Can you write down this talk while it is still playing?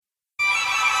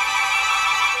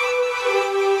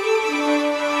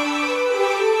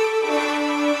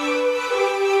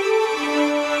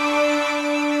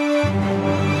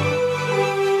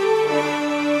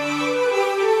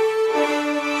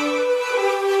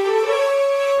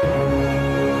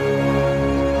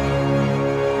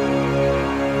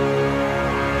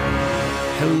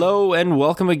Hello and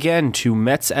welcome again to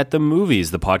Mets at the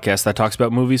Movies, the podcast that talks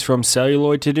about movies from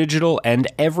celluloid to digital and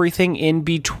everything in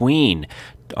between.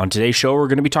 On today's show, we're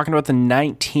going to be talking about the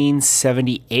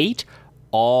 1978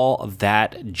 All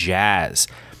That Jazz.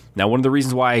 Now, one of the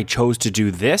reasons why I chose to do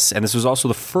this, and this was also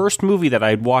the first movie that I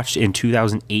had watched in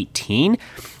 2018,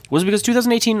 was because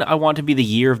 2018, I want to be the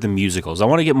year of the musicals. I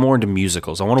want to get more into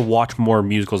musicals. I want to watch more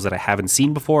musicals that I haven't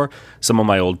seen before, some of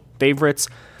my old favorites.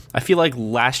 I feel like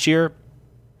last year,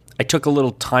 I took a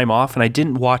little time off and I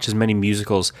didn't watch as many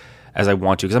musicals as I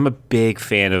want to because I'm a big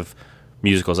fan of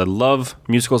musicals. I love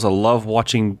musicals. I love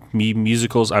watching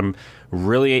musicals. I'm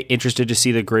really interested to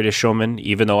see The Greatest Showman,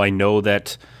 even though I know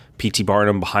that P.T.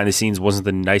 Barnum behind the scenes wasn't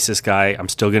the nicest guy. I'm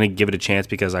still going to give it a chance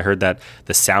because I heard that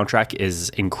the soundtrack is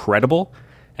incredible.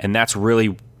 And that's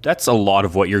a lot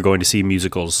of what you're going to see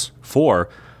musicals for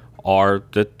are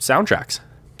the soundtracks.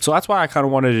 So that's why I kind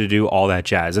of wanted to do All That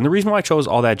Jazz. And the reason why I chose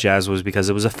All That Jazz was because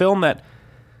it was a film that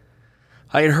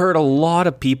I had heard a lot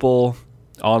of people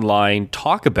online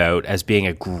talk about as being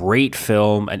a great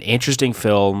film, an interesting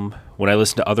film. When I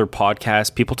listen to other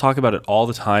podcasts, people talk about it all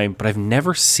the time, but I've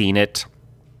never seen it.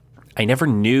 I never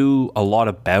knew a lot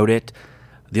about it.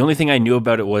 The only thing I knew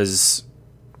about it was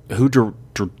who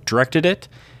directed it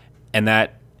and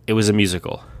that it was a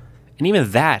musical. And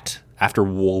even that, after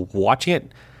watching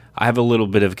it, I have a little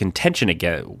bit of contention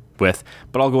again with,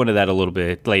 but I'll go into that a little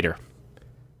bit later.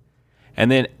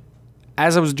 And then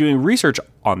as I was doing research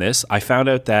on this, I found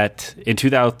out that in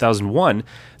 2001,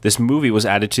 this movie was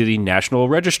added to the National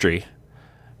Registry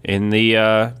in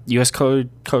the U.S.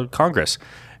 Congress.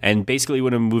 And basically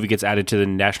when a movie gets added to the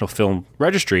National Film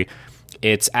Registry,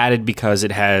 it's added because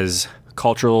it has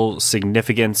cultural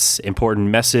significance, important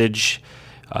message.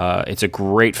 It's a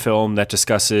great film that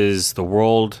discusses the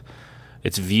world,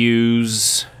 its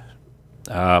views,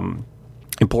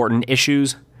 important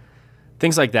issues,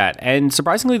 things like that. And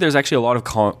surprisingly, there's actually a lot of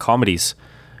comedies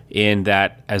in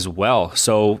that as well.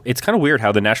 So it's kind of weird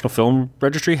how the National Film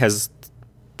Registry has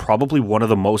probably one of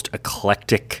the most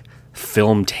eclectic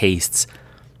film tastes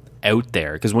out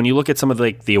there. Because when you look at some of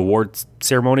the awards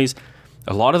ceremonies,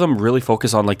 a lot of them really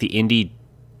focus on like the indie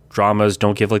dramas,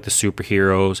 don't give like the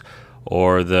superheroes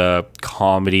or the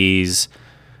comedies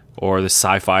or the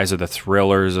sci-fis or the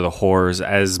thrillers or the horrors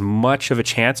as much of a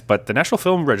chance. But the National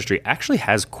Film Registry actually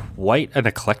has quite an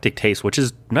eclectic taste, which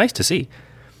is nice to see.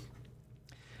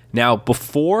 Now,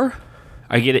 before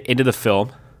I get into the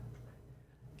film,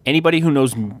 anybody who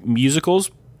knows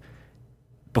musicals,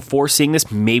 before seeing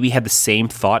this, maybe had the same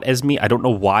thought as me. I don't know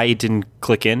why it didn't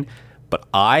click in, but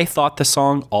I thought the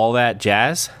song All That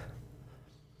Jazz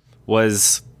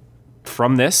was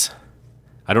from this.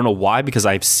 I don't know why, because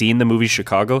I've seen the movie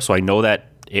Chicago, so I know that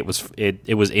it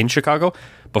was in Chicago.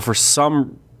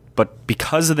 But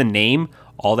because of the name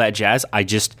All That Jazz, I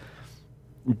just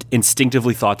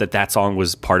instinctively thought that song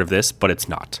was part of this, but it's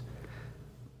not.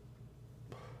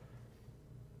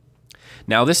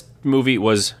 Now, this movie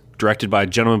was directed by a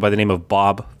gentleman by the name of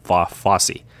Bob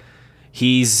Fosse.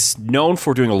 He's known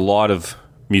for doing a lot of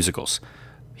musicals.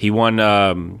 He won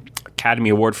Academy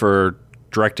Award for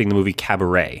directing the movie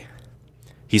Cabaret.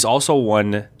 He's also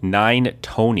won 9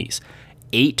 Tonys.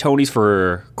 8 Tonys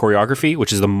for choreography,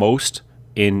 which is the most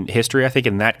in history, I think,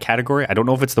 in that category. I don't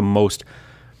know if it's the most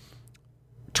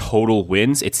total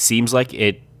wins. It seems like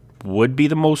it would be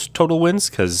the most total wins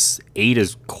because 8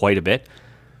 is quite a bit.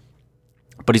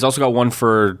 But he's also got 1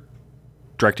 for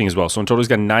directing as well. So in total, he's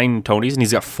got 9 Tonys, and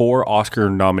he's got 4 Oscar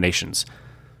nominations.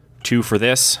 2 for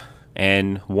this,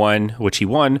 and 1, which he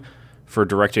won, for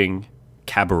directing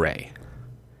Cabaret.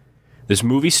 This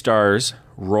movie stars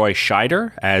Roy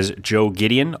Scheider as Joe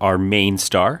Gideon, our main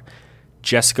star,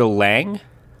 Jessica Lange,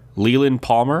 Leland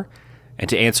Palmer, and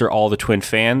to answer all the Twin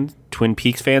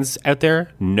Peaks fans out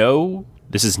there, no,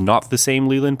 this is not the same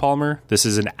Leland Palmer. This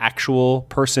is an actual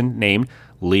person named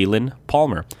Leland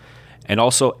Palmer. And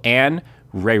also Anne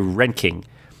Reinking,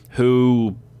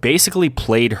 who basically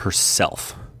played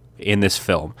herself in this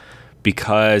film,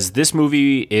 because this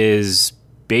movie is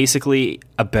basically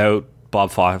about Bob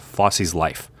Fosse's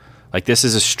life. Like, this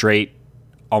is a straight,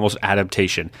 almost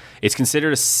adaptation. It's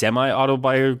considered a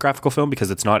semi-autobiographical film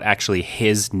because it's not actually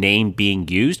his name being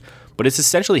used, but it's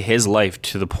essentially his life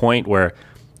to the point where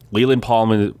Leland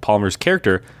Palmer's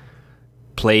character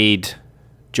played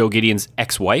Joe Gideon's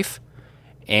ex-wife,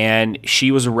 and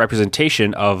she was a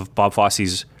representation of Bob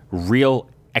Fosse's real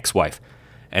ex-wife.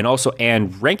 And also Anne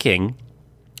Reinking,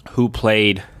 who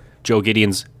played Joe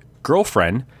Gideon's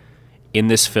girlfriend in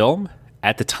this film,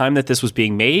 at the time that this was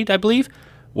being made, I believe,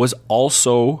 was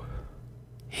also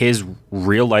his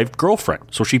real-life girlfriend.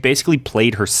 So she basically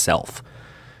played herself.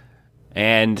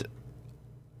 And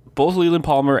both Leland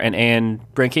Palmer and Anne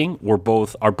Reinking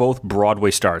are both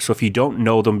Broadway stars. So if you don't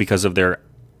know them because of their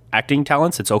acting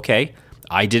talents, it's okay.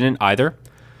 I didn't either.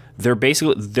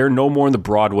 They're no more in the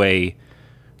Broadway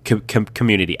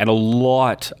community, and a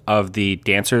lot of the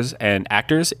dancers and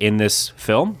actors in this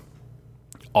film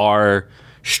are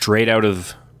straight out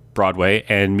of Broadway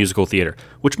and musical theater,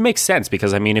 which makes sense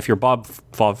because, I mean, if you're Bob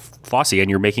Fosse and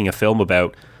you're making a film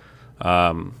about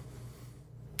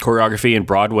choreography in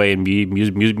Broadway and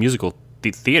musical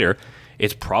theater,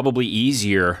 it's probably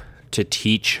easier to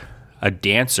teach a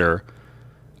dancer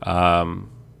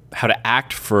how to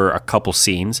act for a couple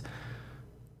scenes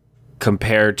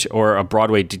or a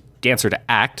Broadway dancer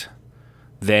to act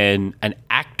than an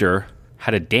actor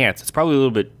how to dance. It's probably a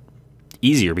little bit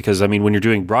easier because, I mean, when you're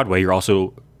doing Broadway, you're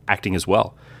also acting as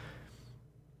well.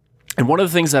 And one of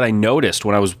the things that I noticed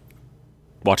when I was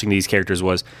watching these characters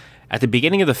was at the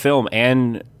beginning of the film,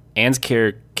 Anne's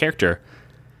character,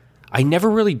 I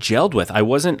never really gelled with. I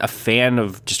wasn't a fan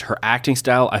of just her acting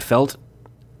style. It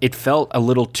felt a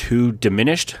little too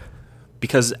diminished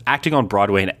because acting on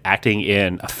Broadway and acting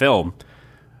in a film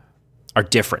are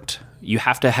different. You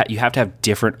have to have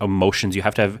different emotions. You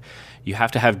have to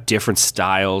have different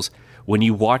styles. When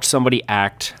you watch somebody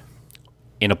act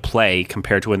in a play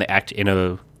compared to when they act in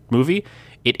a movie,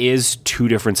 it is two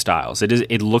different styles.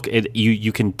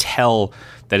 You can tell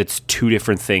that it's two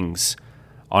different things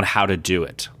on how to do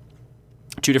it.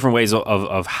 Two different ways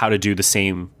of how to do the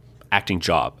same acting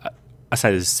job,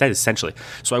 essentially.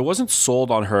 So I wasn't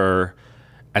sold on her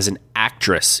as an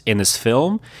actress in this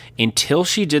film until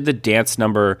she did the dance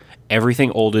number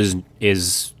Everything Old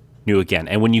is New Again.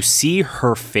 And when you see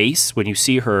her face, when you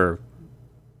see her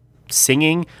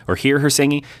singing or hear her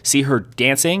singing, see her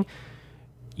dancing,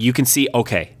 you can see,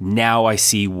 okay, now I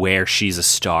see where she's a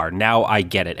star. Now I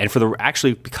get it. And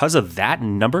because of that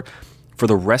number, for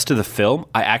the rest of the film,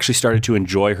 I actually started to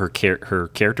enjoy her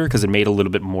character because it made a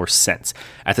little bit more sense.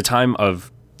 At the time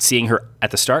of seeing her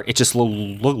at the start, it just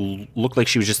looked like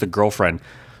she was just a girlfriend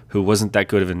who wasn't that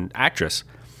good of an actress,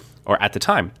 or at the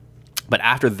time. But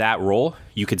after that role,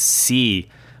 you could see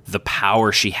the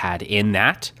power she had in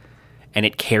that, and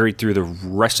it carried through the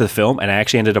rest of the film, and I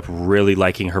actually ended up really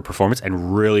liking her performance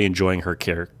and really enjoying her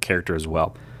character as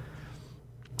well.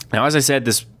 Now, as I said,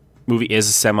 this movie is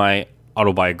a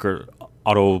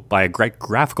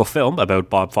semi-autobiographical film about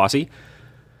Bob Fosse,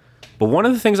 but one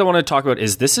of the things I want to talk about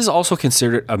is this is also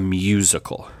considered a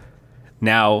musical.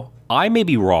 Now, I may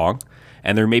be wrong,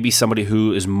 and there may be somebody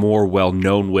who is more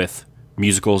well-known with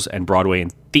musicals and Broadway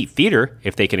and theater.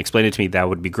 If they can explain it to me, that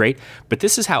would be great. But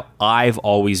this is how I've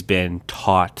always been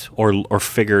taught or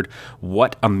figured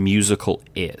what a musical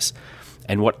is.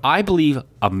 And what I believe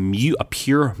a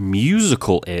pure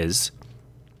musical is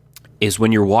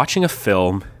when you're watching a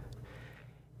film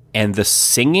and the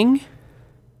singing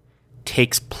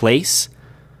takes place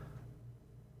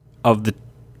of the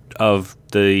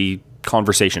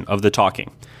conversation, of the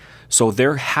talking. So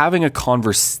they're having a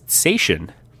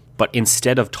conversation, but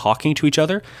instead of talking to each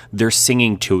other, they're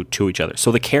singing to each other.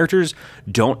 So the characters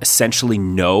don't essentially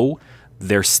know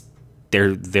they're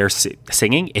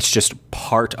singing. It's just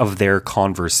part of their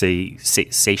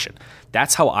conversation.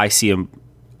 That's how I see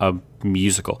a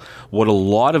musical. What a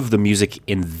lot of the music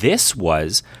in this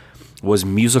was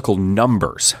musical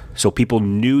numbers. So people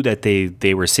knew that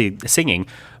they were singing,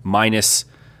 minus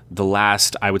the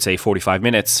last, I would say, 45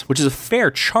 minutes, which is a fair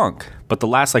chunk, but the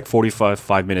last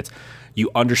 45 minutes, you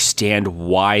understand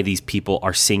why these people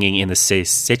are singing in the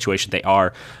situation they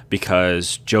are,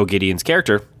 because Joe Gideon's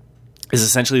character is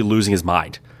essentially losing his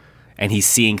mind, and he's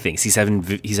seeing things. He's having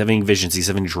visions. He's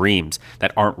having dreams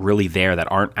that aren't really there, that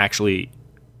aren't actually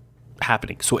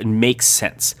happening. So it makes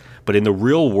sense. But in the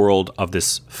real world of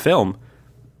this film,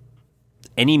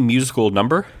 any musical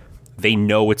number, they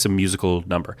know it's a musical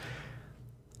number.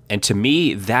 And to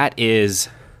me, that is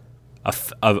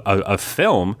a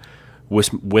film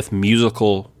with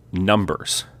musical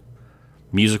numbers,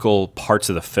 musical parts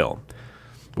of the film.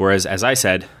 Whereas, as I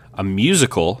said, a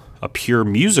pure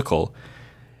musical,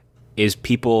 is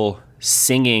people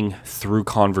singing through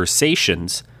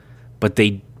conversations, but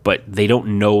they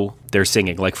don't know they're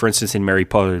singing. Like, for instance, in Mary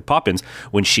Poppins,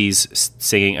 when she's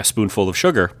singing A Spoonful of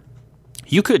Sugar,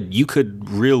 you could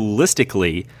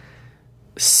realistically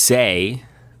say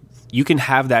you can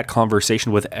have that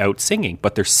conversation without singing,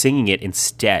 but they're singing it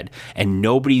instead, and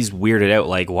nobody's weirded out.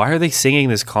 Like, why are they singing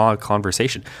this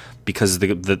conversation? Because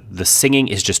the singing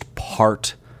is just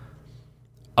part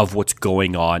of what's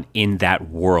going on in that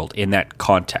world, in that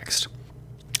context.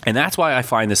 And that's why I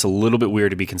find this a little bit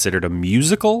weird to be considered a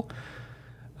musical.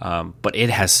 But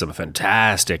it has some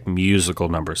fantastic musical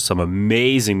numbers, some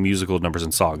amazing musical numbers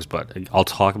and songs. But I'll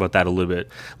talk about that a little bit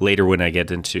later when I get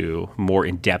into more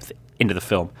in depth into the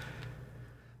film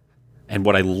and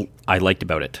what I liked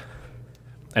about it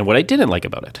and what I didn't like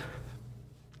about it.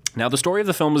 Now, the story of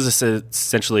the film is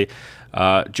essentially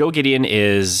Joe Gideon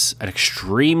is an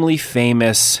extremely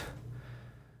famous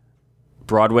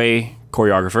Broadway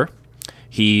choreographer.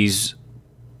 He's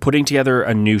putting together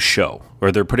a new show,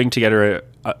 or they're putting together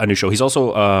a new show. He's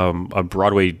also a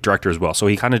Broadway director as well, so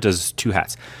he kind of does two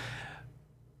hats.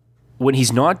 When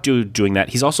he's not doing that,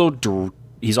 he's also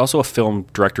a film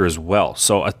director as well.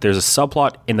 So there's a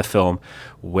subplot in the film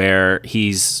where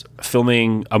he's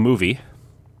filming a movie,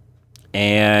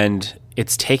 and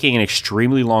it's taking an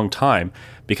extremely long time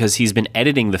because he's been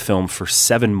editing the film for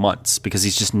 7 months because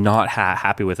he's just not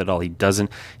happy with it all.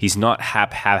 He's not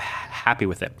happy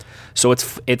with it. So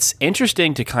it's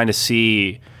interesting to kind of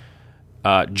see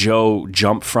Joe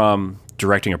jump from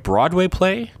directing a Broadway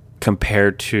play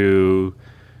compared to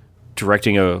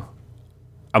directing a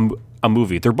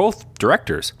movie. They're both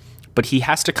directors, but he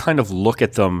has to kind of look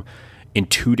at them in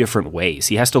two different ways.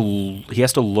 He has to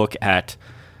look at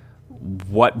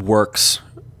what works,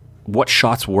 what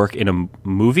shots work in a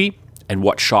movie, and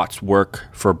what shots work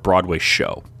for a Broadway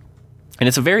show. And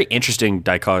it's a very interesting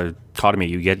dichotomy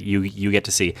you get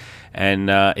to see, and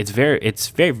it's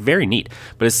very neat.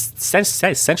 But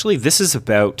essentially, this is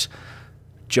about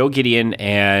Joe Gideon,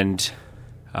 and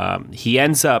he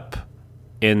ends up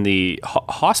in the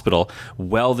hospital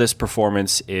while this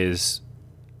performance is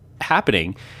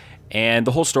happening, and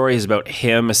the whole story is about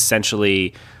him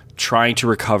essentially trying to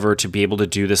recover to be able to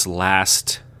do this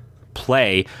last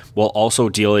play while also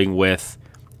dealing with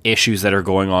issues that are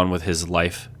going on with his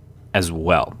life as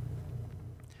well.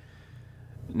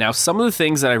 Now, some of the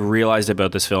things that I realized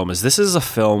about this film is this is a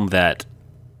film that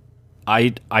I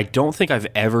don't think I've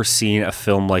ever seen a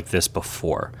film like this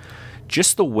before.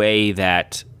 Just the way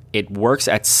that it works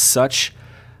at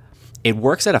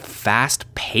a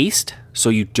fast pace, so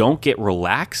you don't get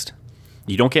relaxed.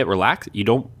 You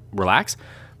don't relax,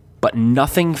 but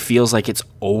nothing feels like it's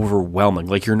overwhelming.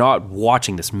 Like you're not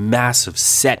watching this massive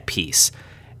set piece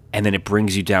and then it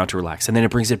brings you down to relax, and then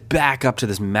it brings it back up to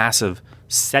this massive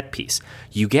set piece.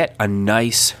 You get a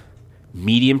nice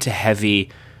medium to heavy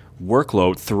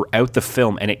workload throughout the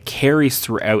film, and it carries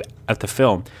throughout the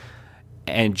film.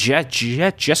 And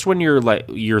just when you're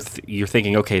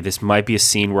thinking, okay, this might be a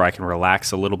scene where I can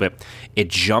relax a little bit, it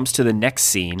jumps to the next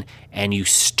scene, and you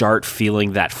start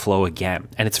feeling that flow again.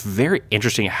 And it's very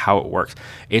interesting how it works.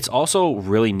 It's also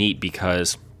really neat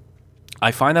because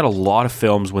I find that a lot of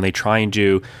films, when they try and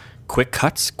do quick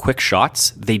cuts, quick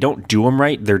shots, they don't do them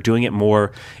right. They're doing it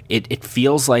more. It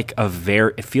feels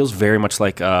very much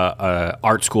like a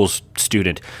art school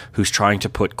student who's trying to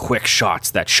put quick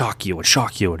shots that shock you and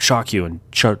shock you and shock you and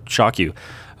shock you.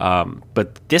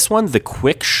 But this one, the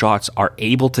quick shots are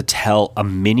able to tell a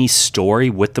mini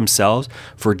story with themselves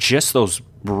for just those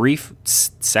brief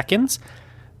seconds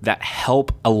that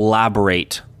help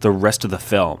elaborate the rest of the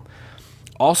film.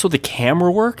 Also, the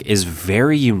camera work is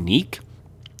very unique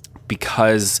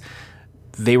because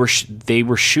they were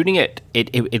shooting it.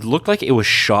 It looked like it was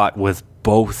shot with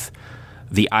both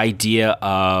the idea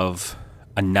of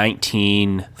a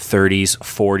 1930s,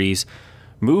 40s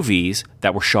movies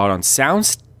that were shot on sound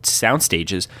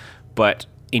stages, but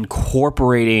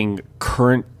incorporating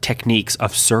current techniques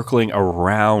of circling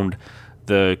around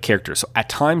the characters. So at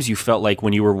times you felt like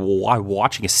when you were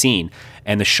watching a scene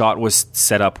and the shot was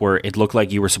set up where it looked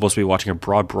like you were supposed to be watching a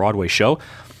Broadway show,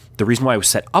 the reason why it was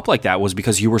set up like that was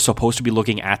because you were supposed to be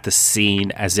looking at the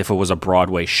scene as if it was a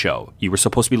Broadway show. You were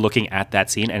supposed to be looking at that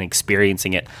scene and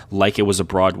experiencing it like it was a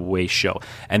Broadway show.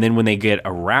 And then when they get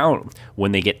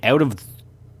out of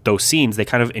those scenes, they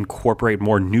kind of incorporate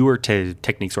more newer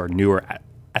techniques, or newer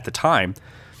at the time,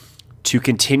 to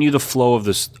continue the flow of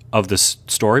this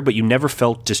story, but you never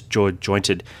felt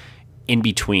disjointed in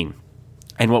between.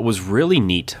 And what was really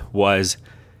neat was,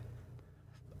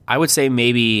 I would say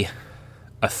maybe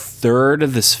a third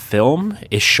of this film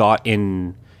is shot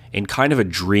in kind of a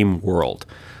dream world,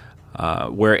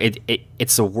 where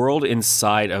it's a world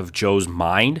inside of Joe's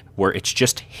mind where it's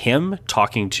just him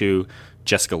talking to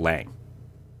Jessica Lange.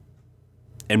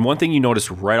 And one thing you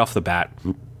notice right off the bat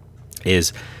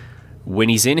is when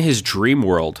he's in his dream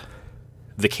world,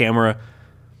 the camera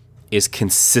is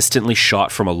consistently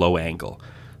shot from a low angle.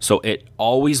 So it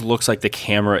always looks like the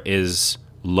camera is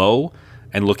low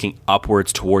and looking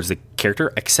upwards towards the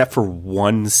character, except for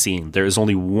one scene. There is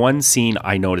only one scene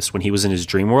I noticed when he was in his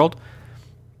dream world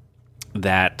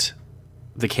that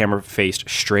the camera faced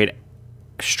straight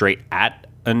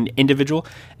an individual,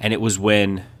 and it was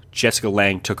when Jessica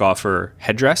Lange took off her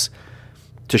headdress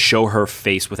to show her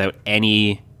face without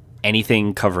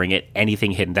anything covering it,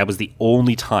 anything hidden. That was the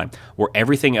only time where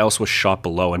everything else was shot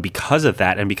below. And because of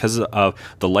that, and because of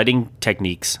the lighting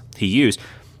techniques he used,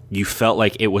 you felt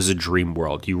like it was a dream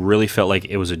world. You really felt like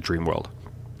it was a dream world.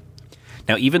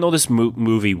 Now, even though this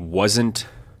movie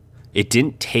it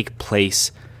didn't take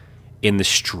place in the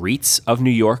streets of New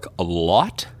York a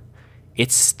lot,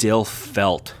 it still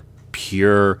felt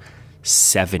pure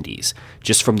 70s,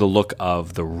 just from the look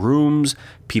of the rooms,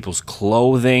 people's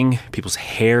clothing, people's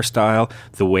hairstyle,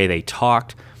 the way they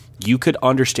talked. You could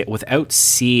understand without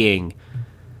seeing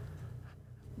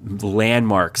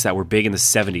landmarks that were big in the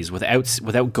 70s,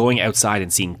 without going outside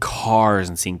and seeing cars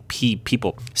and seeing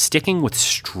people, sticking with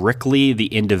strictly the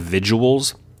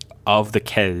individuals of the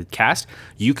cast,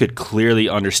 you could clearly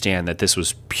understand that this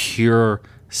was pure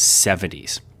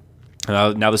 70s.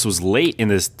 Now this was late in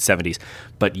the 70s,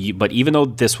 but even though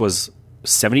this was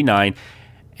 79,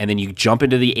 and then you jump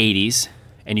into the 80s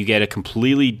and you get a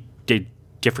completely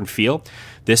different feel,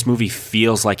 this movie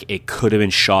feels like it could have been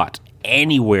shot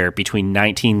anywhere between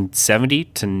 1970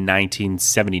 to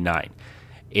 1979.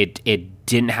 It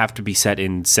didn't have to be set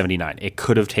in 79. It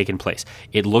could have taken place.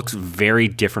 It looks very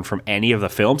different from any of the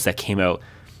films that came out,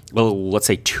 well, let's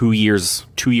say 2 years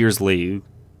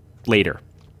later.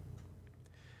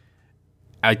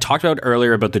 I talked about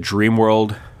earlier about the dream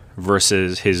world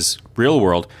versus his real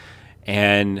world,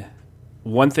 and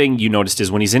one thing you noticed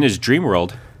is when he's in his dream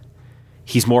world,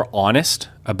 he's more honest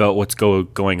about what's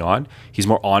going on. He's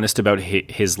more honest about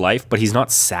his life, but he's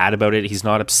not sad about it. He's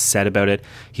not upset about it.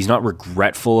 He's not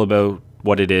regretful about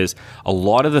what it is. A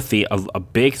lot of a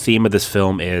big theme of this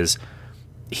film is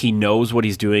he knows what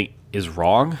he's doing is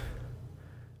wrong,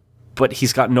 but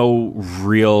he's got no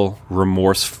real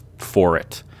remorse for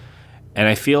it. And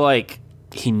I feel like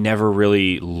he never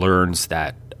really learns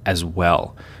that as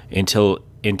well until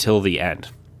the end.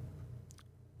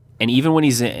 And even when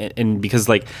he's in, because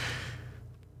like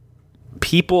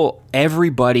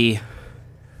everybody,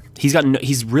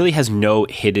 he really has no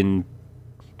hidden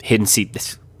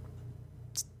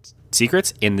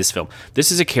secrets in this film.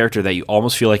 This is a character that you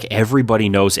almost feel like everybody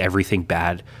knows everything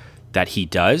bad that he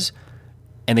does,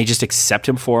 and they just accept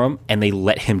him for him, and they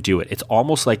let him do it. It's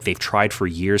almost like they've tried for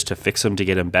years to fix him, to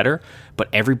get him better, but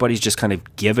everybody's just kind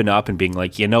of given up and being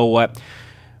like, you know what?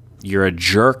 You're a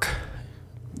jerk.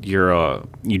 You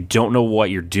don't know what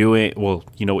you're doing. Well,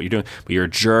 you know what you're doing, but you're a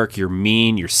jerk. You're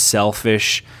mean. You're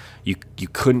selfish. You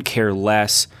couldn't care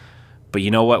less. But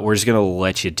you know what? We're just going to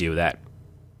let you do that.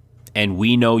 And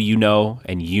we know you know,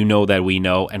 and you know that we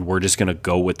know, and we're just going to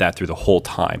go with that through the whole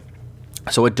time.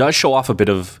 So it does show off a bit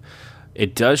of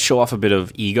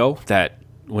ego, that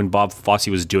when Bob Fosse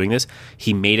was doing this,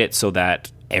 he made it so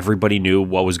that everybody knew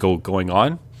what was going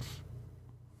on.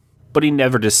 But he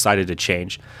never decided to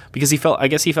change because he felt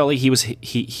like he was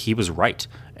right,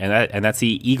 and that's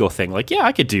the ego thing. Like, yeah,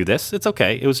 I could do this. It's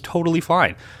okay. It was totally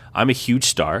fine. I'm a huge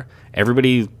star.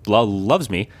 Everybody loves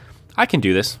me. I can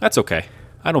do this. That's okay.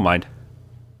 I don't mind.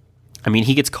 I mean,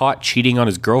 he gets caught cheating on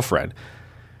his girlfriend,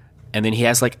 and then he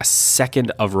has like a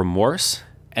second of remorse,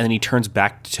 and then he turns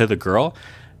back to the girl,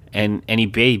 and he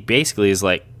basically is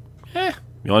like,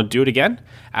 you want to do it again?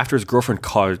 After his girlfriend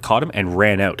caught him and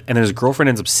ran out. And then his girlfriend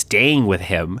ends up staying with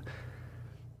him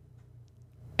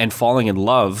and falling in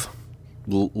love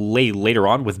later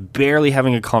on, with barely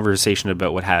having a conversation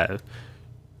about what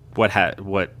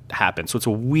happened. So it's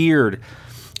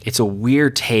a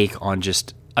weird take on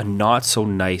just a not so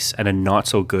nice and a not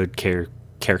so good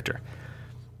character.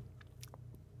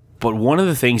 But one of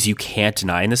the things you can't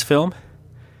deny in this film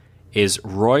is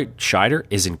Roy Scheider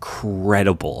is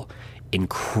incredible in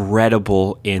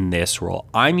this role.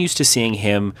 I'm used to seeing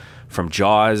him from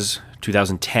Jaws,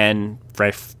 2010,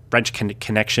 French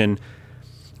Connection,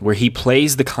 where he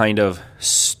plays the kind of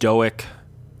stoic,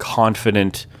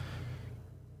 confident,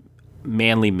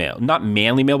 manly male. Not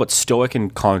manly male, but stoic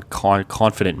and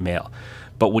confident male.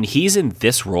 But when he's in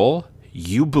this role,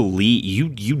 you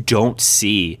don't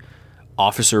see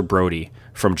Officer Brody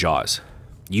from Jaws.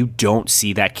 You don't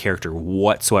see that character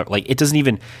whatsoever. Like, it doesn't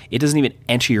even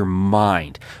enter your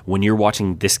mind when you're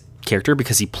watching this character,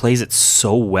 because he plays it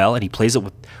so well, and he plays it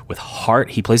with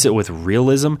heart. He plays it with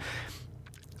realism.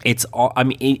 It's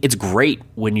great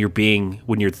when you're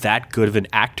that good of an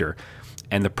actor,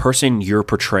 and the person you're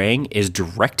portraying is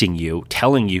directing you,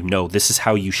 telling you, no, this is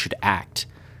how you should act.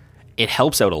 It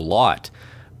helps out a lot.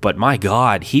 But my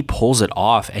God, he pulls it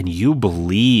off, and you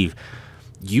lose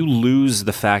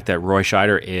the fact that Roy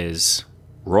Scheider is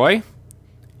Roy,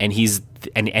 and he's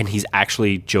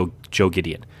actually Joe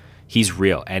Gideon. He's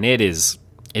real, and it is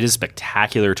It is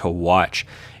spectacular to watch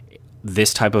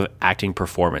this type of acting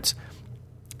performance,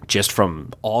 just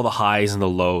from all the highs and the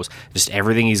lows, just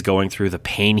everything he's going through, the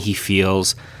pain he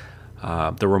feels,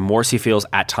 the remorse he feels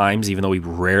at times, even though he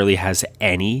rarely has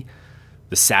any,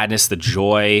 the sadness, the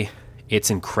joy. It's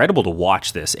incredible to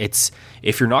watch this.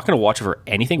 If you're not going to watch it for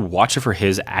anything, watch it for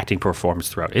his acting performance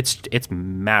throughout. It's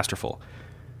masterful.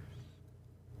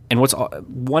 And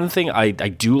one thing I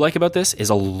do like about this is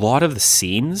a lot of the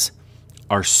scenes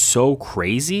are so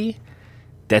crazy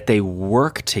that they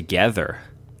work together.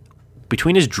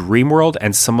 Between his dream world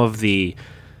and some of the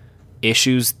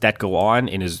issues that go on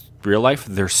in his real life,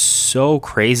 they're so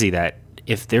crazy that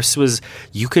if this was,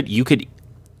 you could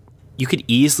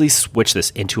easily switch this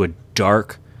into a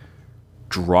dark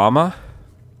drama,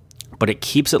 but it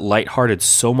keeps it lighthearted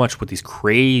so much with these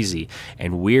crazy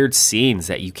and weird scenes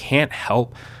that you can't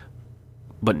help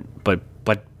but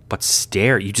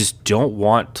stare. You just don't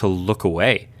want to look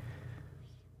away.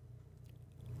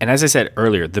 And as I said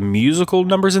earlier, the musical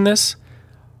numbers in this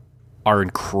are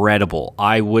incredible.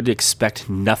 I would expect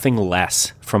nothing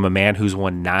less from a man who's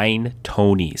won 9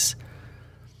 Tonys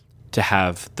to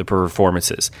have the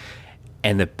performances.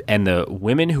 And the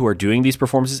women who are doing these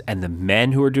performances and the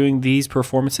men who are doing these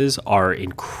performances are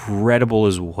incredible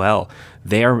as well.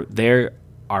 They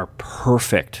are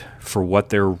perfect for what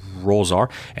their roles are,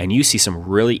 and you see some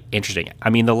really interesting.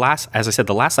 I mean, the last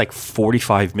like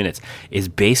 45 minutes is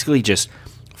basically just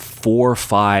 4 or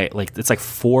 5, like it's like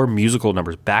 4 musical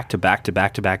numbers back to back to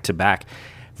back to back to back.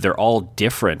 They're all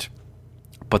different,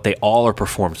 but they all are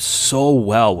performed so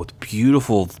well with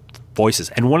beautiful voices.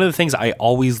 And one of the things I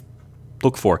always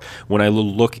look for when I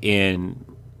look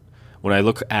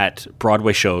at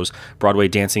Broadway shows, Broadway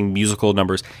dancing musical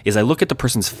numbers, is I look at the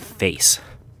person's face.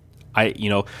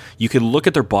 You can look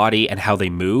at their body and how they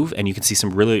move, and you can see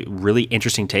some really, really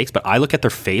interesting takes, but I look at their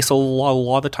face a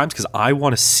lot of the times because I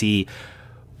want to see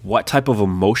what type of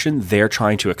emotion they're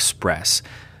trying to express.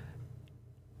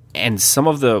 And some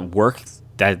of the work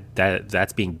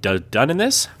that's being done in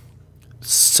this,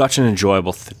 such an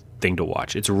enjoyable thing to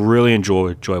watch. It's really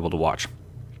enjoyable to watch.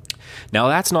 Now,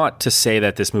 that's not to say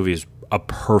that this movie is a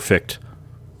perfect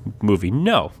movie.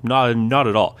 No, not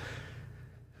at all.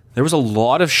 There was a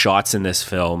lot of shots in this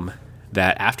film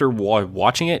that after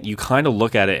watching it, you kind of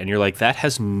look at it and you're like, that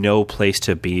has no place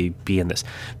to be in this.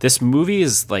 This movie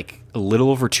is like a little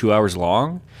over 2 hours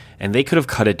long, and they could have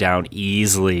cut it down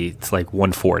easily to like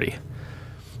 140.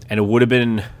 And it would have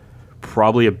been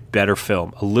probably a better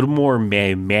film, a little more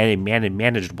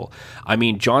manageable. I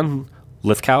mean, John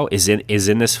Lithgow is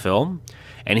in this film,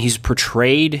 and he's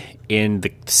portrayed in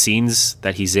the scenes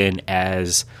that he's in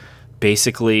as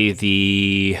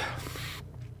basically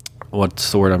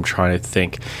what's the word I'm trying to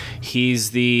think?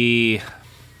 He's the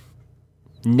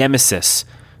nemesis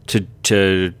to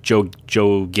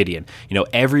Joe Gideon.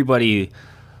 Everybody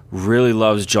really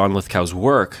loves John Lithgow's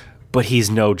work, but he's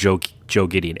no Joe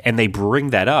Gideon, and they bring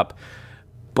that up,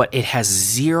 but it has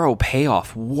zero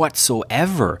payoff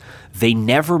whatsoever. They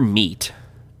never meet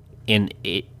in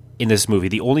this movie.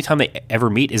 The only time they ever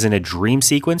meet is in a dream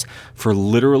sequence for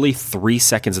literally 3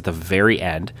 seconds at the very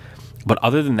end. But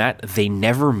other than that, they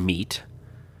never meet.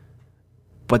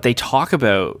 But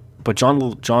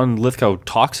John Lithgow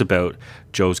talks about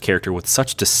Joe's character with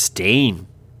such disdain,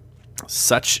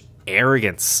 such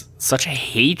arrogance, such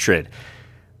hatred,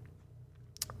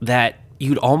 that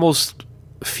you'd almost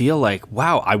feel like,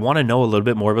 wow, I want to know a little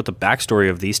bit more about the backstory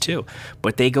of these two.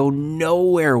 But they go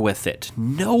nowhere with it.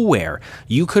 Nowhere.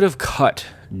 You could have cut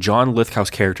John Lithgow's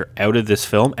character out of this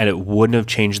film and it wouldn't have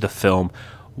changed the film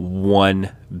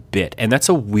one bit. And that's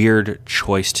a weird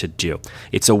choice to do.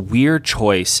 It's a weird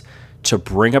choice to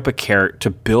bring up to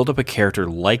build up a character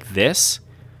like this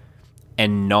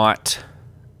and not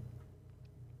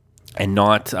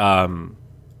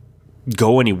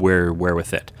go anywhere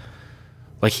with it.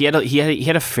 Like he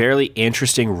had a fairly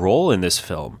interesting role in this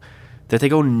film that they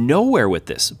go nowhere with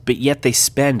this, but yet they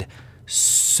spend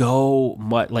so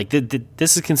much. Like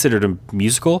this is considered a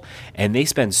musical, and they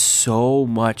spend so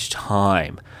much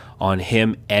time on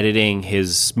him editing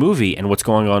his movie and what's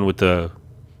going on with the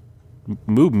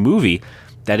movie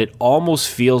that it almost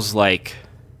feels like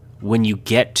when you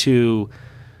get to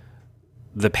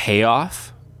the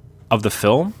payoff of the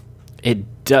film,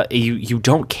 you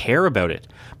don't care about it.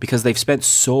 Because they've spent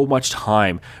so much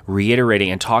time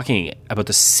reiterating and talking about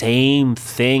the same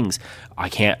things. I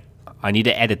need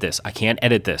to edit this. I can't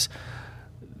edit this.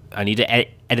 I need to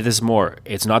edit this more.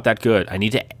 It's not that good. I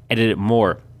need to edit it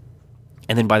more.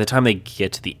 And then by the time they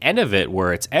get to the end of it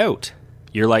where it's out,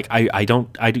 you're like,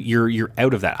 you're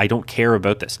out of that. I don't care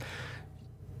about this.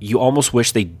 You almost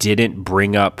wish they didn't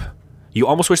bring up You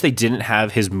almost wish they didn't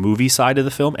have his movie side of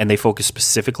the film and they focus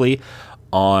specifically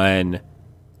on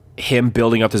him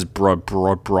building up this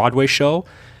Broadway show,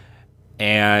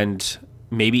 and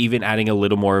maybe even adding a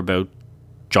little more about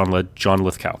John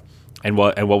Lithgow and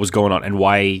what was going on and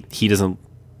why he doesn't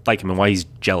like him and why he's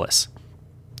jealous.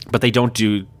 But they don't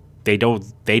do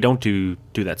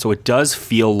that. So it does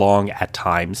feel long at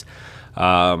times.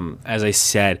 As I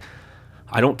said,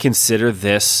 I don't consider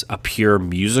this a pure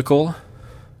musical.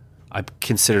 I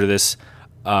consider this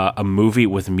a movie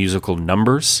with musical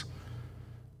numbers,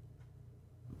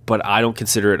 but I don't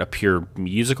consider it a pure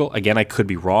musical. Again, I could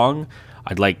be wrong.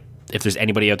 If there's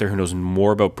anybody out there who knows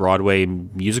more about Broadway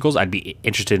musicals, I'd be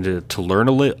interested to learn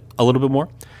a little bit more.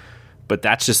 But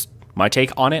that's just my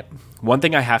take on it. One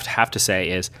thing I have to say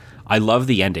is I love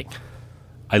the ending.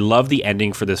 I love the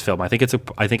ending for this film. I think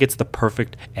it's the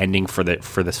perfect ending for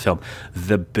this film.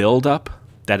 The build up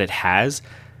that it has,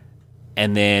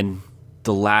 and then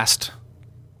the last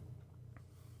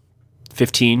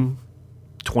 15,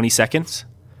 20 seconds,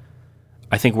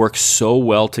 I think works so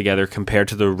well together compared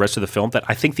to the rest of the film that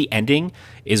I think the ending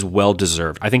is well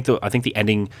deserved. I think the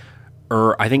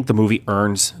movie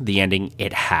earns the ending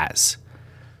it has.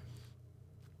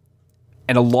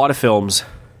 And a lot of films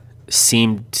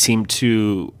seem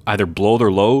to either blow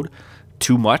their load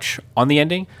too much on the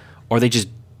ending, or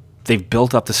they've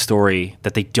built up the story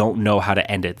that they don't know how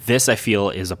to end it. This, I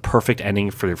feel, is a perfect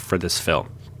ending for this film.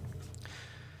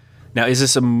 Now, is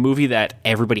this a movie that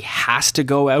everybody has to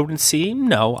go out and see?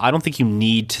 No, I don't think you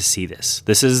need to see this.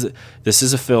 This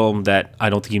is a film that I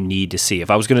don't think you need to see.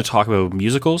 If I was going to talk about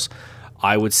musicals,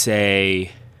 I would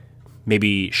say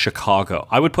maybe Chicago.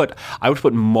 I would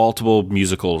put multiple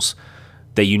musicals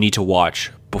that you need to watch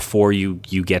before you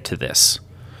get to this.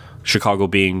 Chicago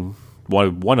being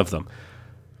one of them.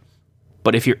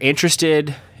 But if you're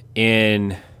interested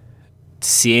in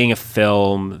seeing a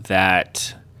film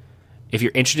if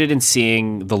you're interested in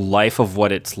seeing the life of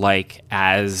what it's like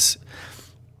as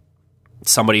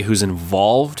somebody who's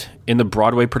involved in the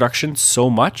Broadway production so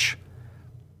much,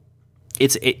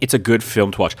 it's a good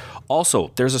film to watch.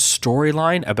 Also, there's a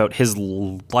storyline about his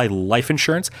life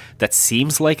insurance that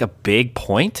seems like a big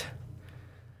point,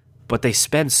 but they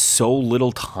spend so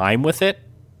little time with it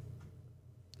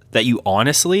that you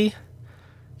honestly,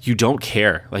 you don't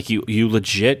care. Like you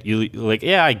legit,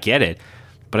 yeah, I get it,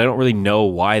 but I don't really know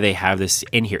why they have this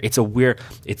in here.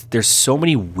 There's so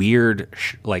many weird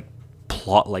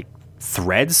plot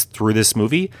threads through this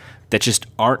movie that just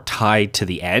aren't tied to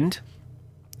the end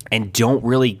and don't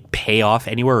really pay off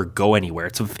anywhere or go anywhere.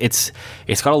 It's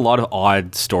got a lot of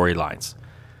odd storylines.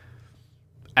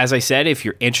 As I said, if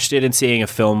you're interested in seeing a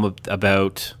film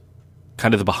about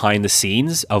kind of the behind the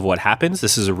scenes of what happens,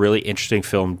 this is a really interesting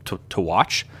film to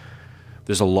watch.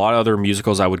 There's a lot of other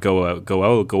musicals I would go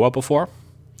out before.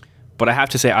 But I have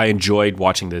to say, I enjoyed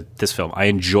watching this film. I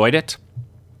enjoyed it,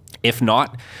 if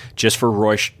not just for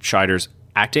Roy Scheider's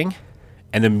acting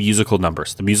and the musical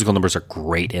numbers. The musical numbers are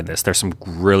great in this. There's some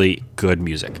really good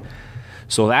music.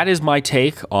 So that is my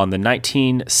take on the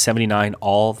 1979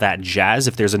 All That Jazz.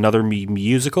 If there's another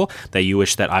musical that you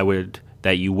wish that I would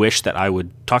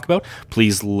talk about,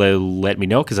 please let me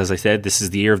know. Because as I said, this is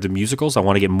the year of the musicals. I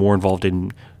want to get more involved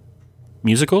in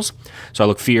musicals. So I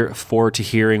look forward to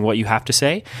hearing what you have to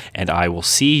say, and I will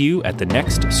see you at the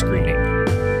next screening.